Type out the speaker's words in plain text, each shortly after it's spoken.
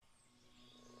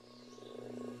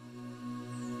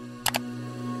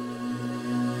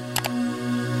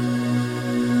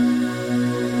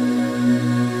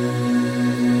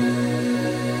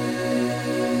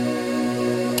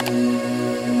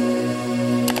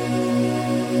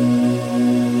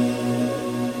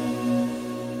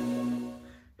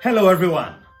Hello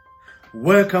everyone,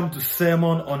 welcome to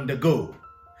Sermon on the Go.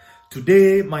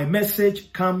 Today my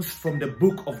message comes from the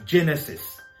book of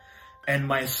Genesis and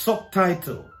my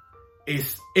subtitle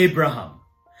is Abraham.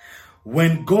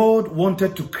 When God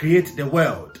wanted to create the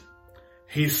world,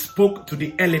 he spoke to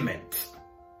the elements.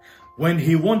 When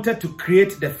he wanted to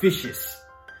create the fishes,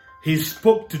 he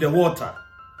spoke to the water.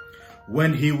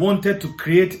 When he wanted to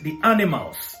create the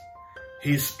animals,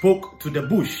 he spoke to the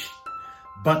bush.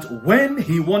 But when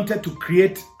he wanted to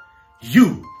create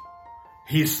you,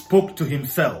 he spoke to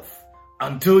himself.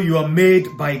 Until you are made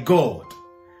by God,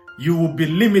 you will be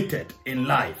limited in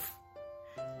life.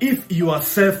 If you are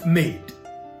self-made,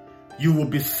 you will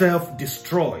be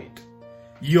self-destroyed.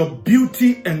 Your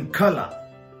beauty and color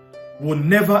will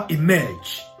never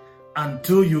emerge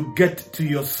until you get to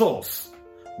your source,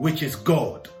 which is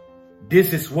God.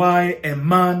 This is why a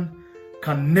man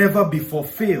can never be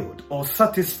fulfilled or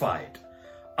satisfied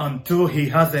until he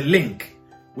has a link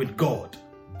with God.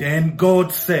 Then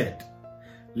God said,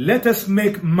 "Let us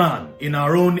make man in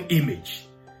our own image,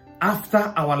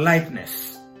 after our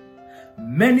likeness."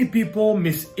 Many people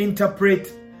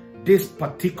misinterpret this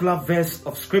particular verse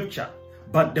of scripture,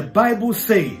 but the Bible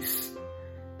says,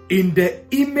 in the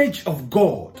image of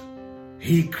God,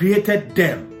 he created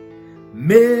them.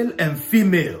 Male and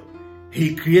female,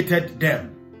 he created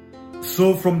them.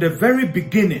 So from the very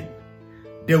beginning,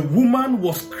 the woman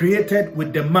was created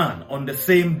with the man on the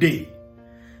same day.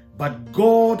 But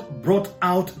God brought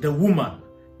out the woman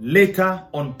later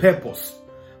on purpose,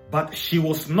 but she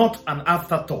was not an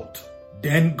afterthought.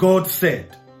 Then God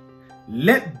said,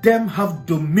 "Let them have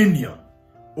dominion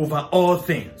over all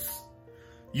things."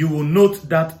 You will note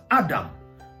that Adam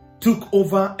took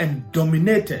over and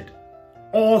dominated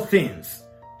all things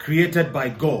created by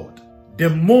God.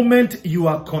 The moment you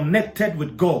are connected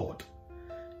with God,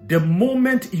 the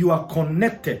moment you are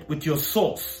connected with your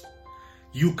source,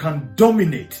 you can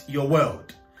dominate your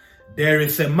world. There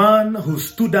is a man who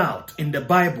stood out in the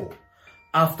Bible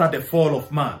after the fall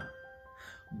of man.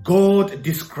 God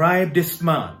described this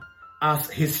man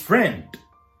as his friend.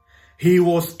 He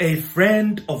was a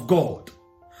friend of God.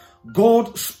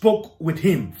 God spoke with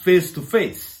him face to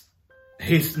face.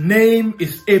 His name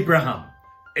is Abraham.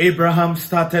 Abraham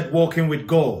started walking with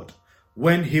God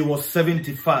when he was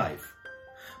 75.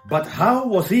 But how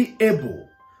was he able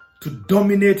to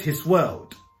dominate his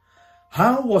world?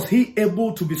 How was he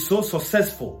able to be so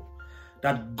successful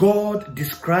that God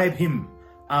described him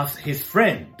as his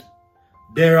friend?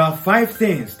 There are 5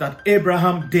 things that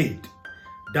Abraham did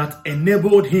that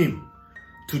enabled him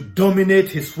to dominate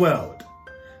his world,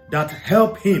 that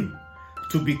helped him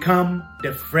to become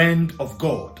the friend of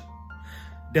God.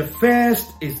 The first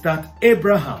is that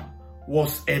Abraham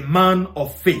was a man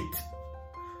of faith.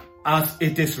 As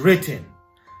it is written,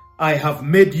 "I have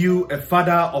made you a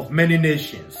father of many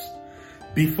nations,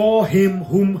 before him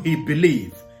whom he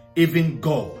believed, even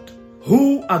God,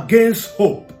 who against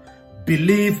hope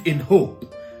believed in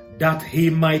hope, that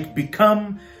he might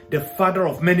become the father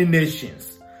of many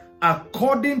nations,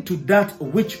 according to that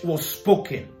which was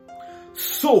spoken.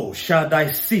 So shall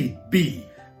thy seed be,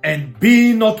 and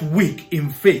be not weak in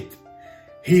faith.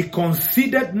 He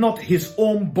considered not his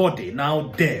own body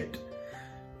now dead,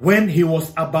 when he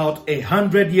was about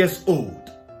 100 years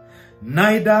old,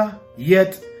 neither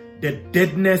yet the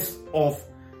deadness of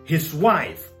his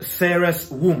wife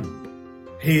Sarah's womb.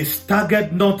 He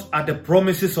staggered not at the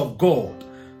promises of God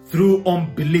through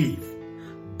unbelief,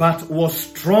 but was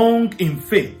strong in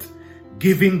faith,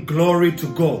 giving glory to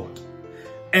God,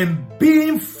 and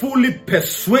being fully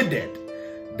persuaded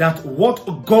that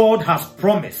what God has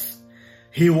promised,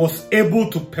 he was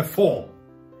able to perform.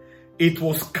 It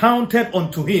was counted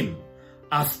unto him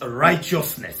as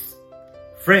righteousness."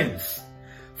 Friends,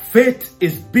 faith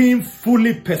is being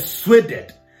fully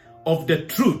persuaded of the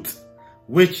truth,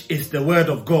 which is the word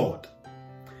of God,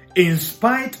 in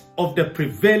spite of the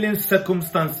prevailing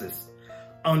circumstances,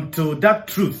 until that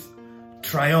truth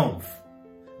triumph.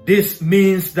 This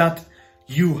means that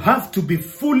you have to be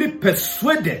fully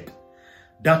persuaded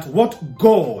that what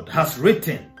God has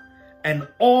written and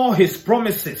all his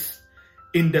promises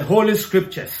in the Holy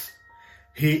Scriptures,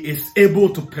 he is able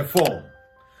to perform.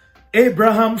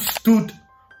 Abraham stood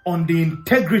on the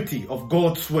integrity of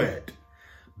God's word,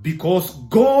 because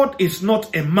God is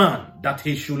not a man that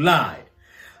he should lie,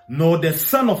 nor the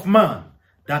son of man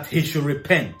that he should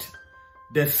repent.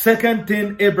 The second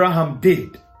thing Abraham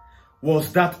did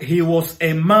was that he was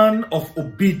a man of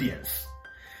obedience.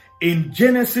 In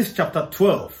Genesis chapter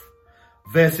 12,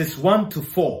 verses 1 to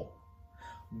 4,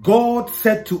 God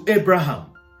said to Abraham,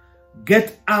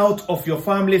 "Get out of your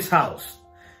family's house,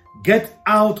 get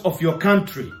out of your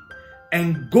country,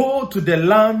 and go to the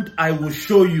land I will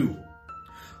show you.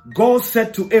 God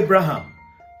said to Abraham,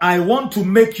 I want to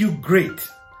make you great.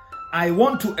 I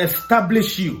want to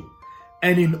establish you.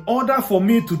 And in order for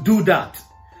me to do that,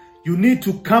 you need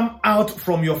to come out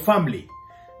from your family.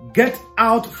 Get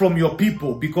out from your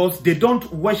people because they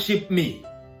don't worship me.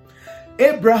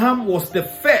 Abraham was the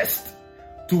first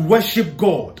to worship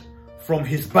God from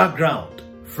his background.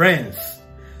 Friends,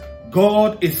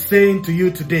 God is saying to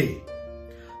you today,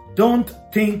 don't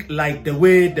think like the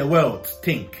way the world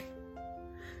think.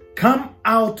 Come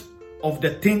out of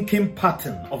the thinking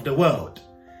pattern of the world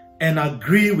and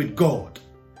agree with God.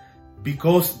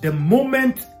 Because the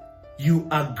moment you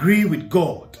agree with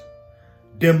God,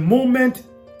 the moment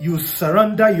you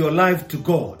surrender your life to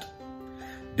God,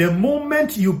 the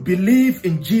moment you believe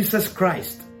in Jesus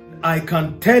Christ, I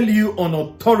can tell you on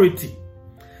authority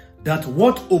that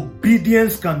what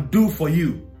obedience can do for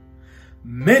you,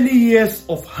 many years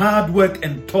of hard work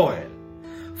and toil,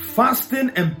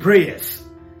 fasting and prayers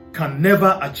can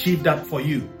never achieve that for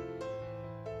you.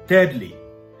 Thirdly,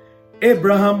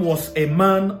 Abraham was a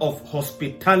man of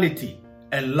hospitality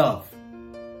and love.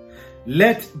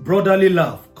 Let brotherly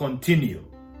love continue.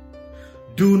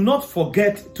 Do not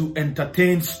forget to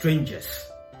entertain strangers,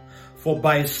 for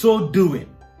by so doing,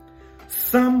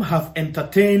 some have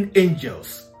entertained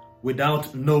angels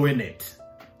without knowing it.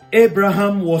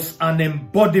 Abraham was an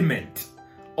embodiment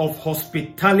of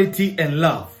hospitality and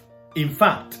love. In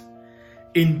fact,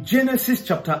 in Genesis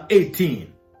chapter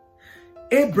 18,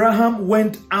 Abraham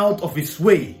went out of his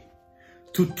way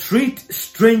to treat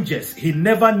strangers he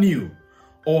never knew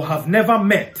or have never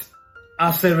met.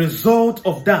 As a result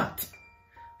of that,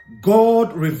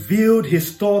 God revealed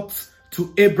his thoughts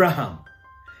to Abraham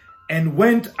and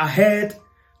went ahead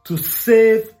to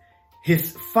save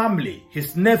his family,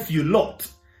 his nephew Lot,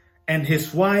 and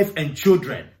his wife and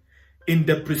children in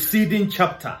the preceding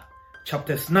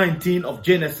chapters 19 of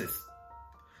Genesis.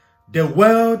 The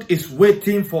world is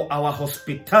waiting for our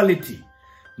hospitality,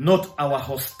 not our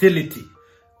hostility.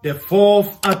 The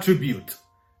fourth attribute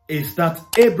is that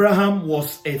Abraham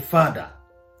was a father.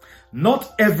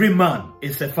 Not every man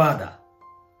is a father.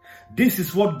 This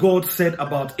is what God said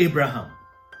about Abraham.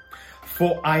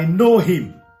 For I know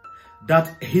him,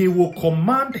 that he will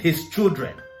command his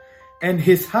children and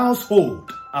his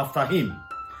household after him,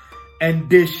 and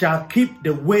they shall keep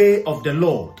the way of the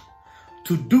Lord,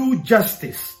 to do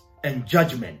justice and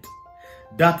judgment,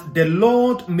 that the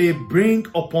Lord may bring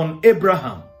upon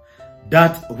Abraham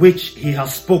that which he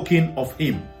has spoken of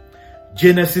him.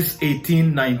 Genesis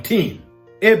 18:19.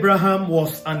 Abraham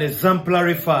was an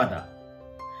exemplary father.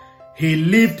 He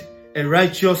lived a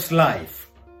righteous life.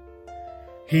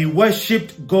 He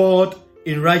worshipped God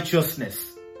in righteousness,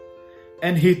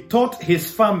 and he taught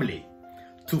his family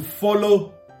to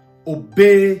follow,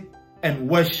 obey, and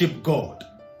worship God.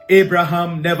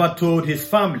 Abraham never told his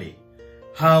family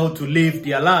how to live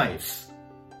their lives.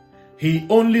 He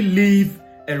only lived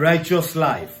a righteous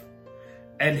life,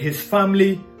 and his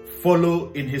family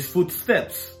follow in his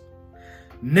footsteps.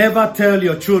 Never tell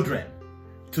your children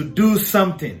to do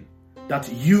something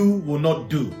that you will not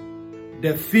do.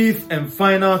 The fifth and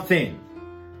final thing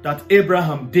that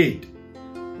Abraham did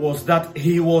was that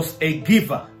he was a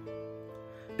giver.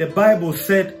 The Bible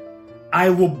said, I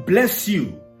will bless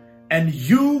you and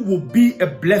you will be a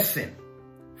blessing.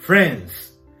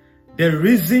 Friends, the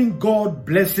reason God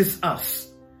blesses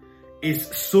us is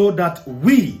so that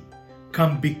we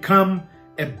can become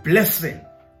a blessing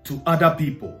to other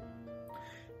people.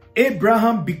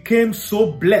 Abraham became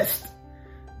so blessed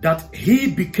that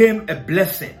he became a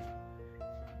blessing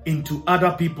into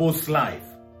other people's life.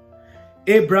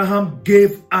 Abraham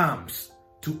gave alms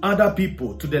to other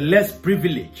people, to the less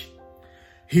privileged.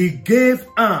 He gave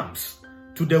alms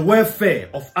to the welfare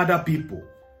of other people.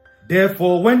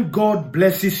 Therefore, when God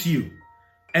blesses you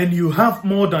and you have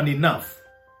more than enough,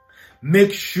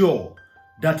 make sure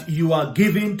that you are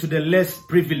giving to the less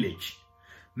privileged.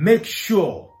 Make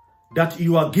sure that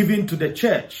you are giving to the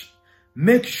church.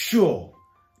 Make sure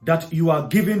that you are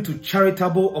giving to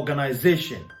charitable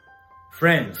organization.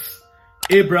 Friends,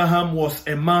 Abraham was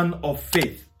a man of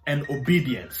faith and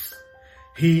obedience.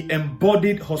 He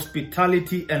embodied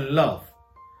hospitality and love.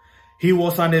 He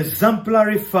was an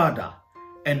exemplary father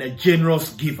and a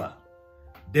generous giver.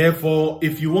 Therefore,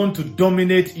 if you want to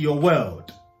dominate your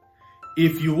world,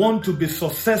 if you want to be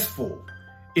successful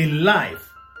in life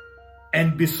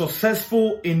and be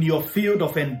successful in your field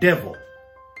of endeavor,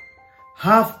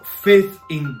 have faith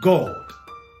in God.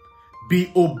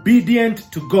 Be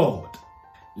obedient to God.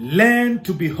 Learn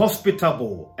to be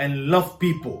hospitable and love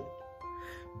people.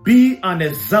 Be an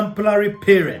exemplary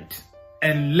parent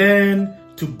and learn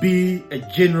to be a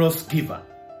generous giver.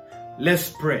 Let's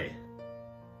pray.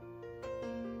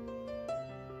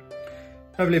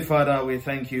 Heavenly Father, we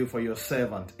thank you for your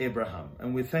servant Abraham,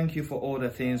 and we thank you for all the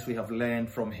things we have learned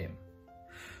from him.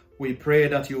 We pray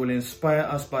that you will inspire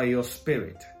us by your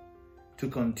Spirit to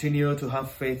continue to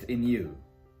have faith in you.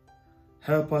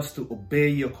 Help us to obey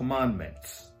your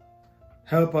commandments.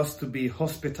 Help us to be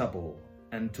hospitable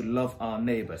and to love our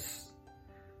neighbors.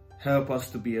 Help us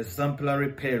to be exemplary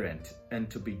parents and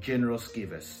to be generous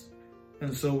givers.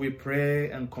 And so we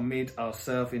pray and commit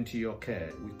ourselves into your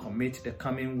care. We commit the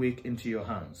coming week into your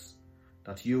hands,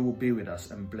 that you will be with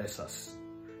us and bless us.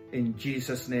 In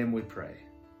Jesus' name we pray.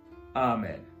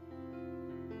 Amen.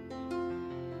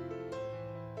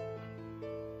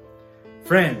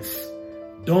 Friends,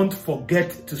 don't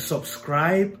forget to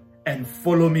subscribe and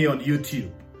follow me on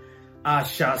YouTube. I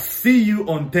shall see you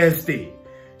on Thursday.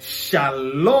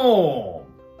 Shalom.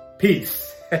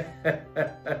 Peace.